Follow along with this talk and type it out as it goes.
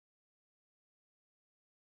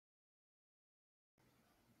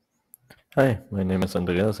Hi, my name is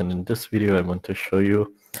Andreas, and in this video I want to show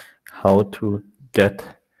you how to get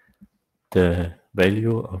the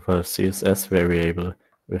value of a CSS variable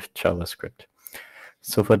with JavaScript.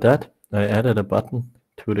 So for that, I added a button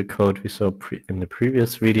to the code we saw in the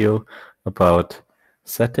previous video about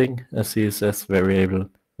setting a CSS variable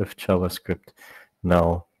with JavaScript.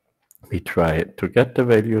 Now we try to get the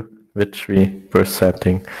value which we were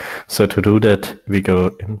setting. So to do that, we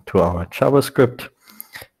go into our JavaScript,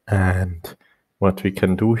 and what we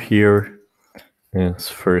can do here is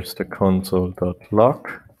first a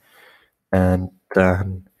console.log, and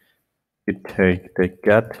then we take the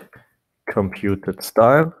get computed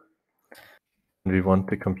style. We want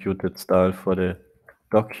the computed style for the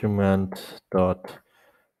document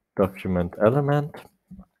element,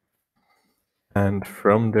 and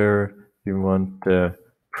from there we want the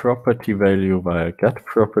property value via get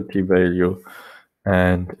property value,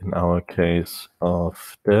 and in our case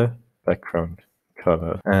of the background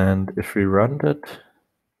color. And if we run it,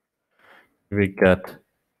 we get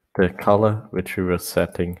the color which we were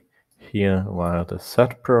setting here via the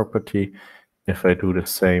set property. If I do the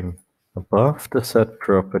same above the set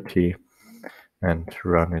property and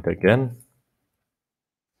run it again,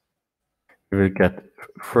 we will get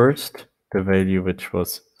first the value which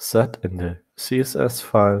was set in the CSS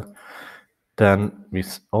file, then we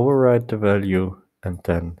overwrite the value, and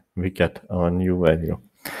then we get our new value.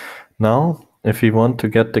 Now, if we want to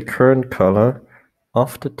get the current color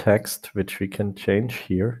of the text, which we can change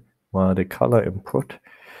here via the color input,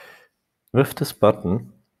 with this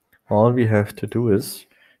button, all we have to do is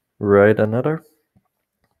write another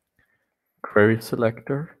query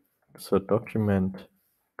selector, so document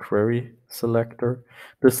query selector.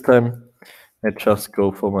 This time I just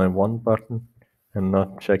go for my one button and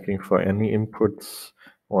not checking for any inputs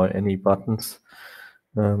or any buttons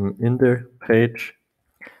in the page.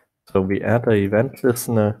 So we add an event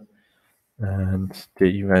listener, and the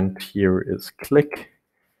event here is click.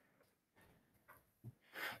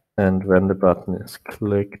 And when the button is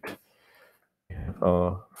clicked, we have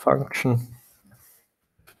our function,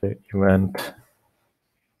 the event.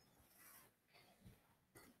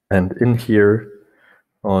 And in here,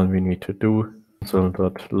 all we need to do is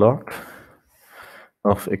console.log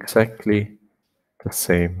of exactly the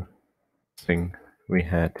same thing we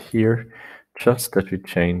had here, just that we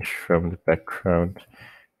change from the background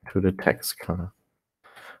to the text color.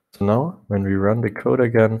 So now when we run the code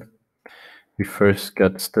again, we first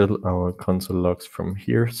get still our console logs from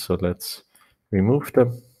here. So let's remove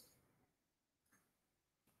them,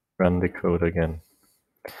 run the code again.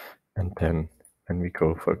 And then when we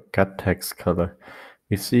go for get text color,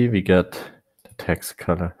 we see we get the text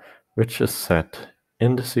color, which is set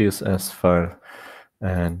in the CSS file.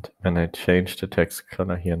 And when I change the text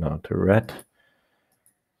color here now to red,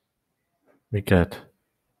 we get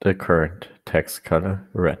the current text color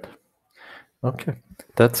red. Okay,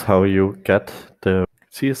 that's how you get the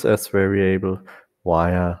CSS variable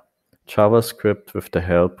via JavaScript with the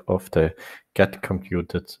help of the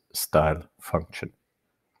getComputed style function.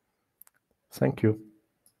 Thank you.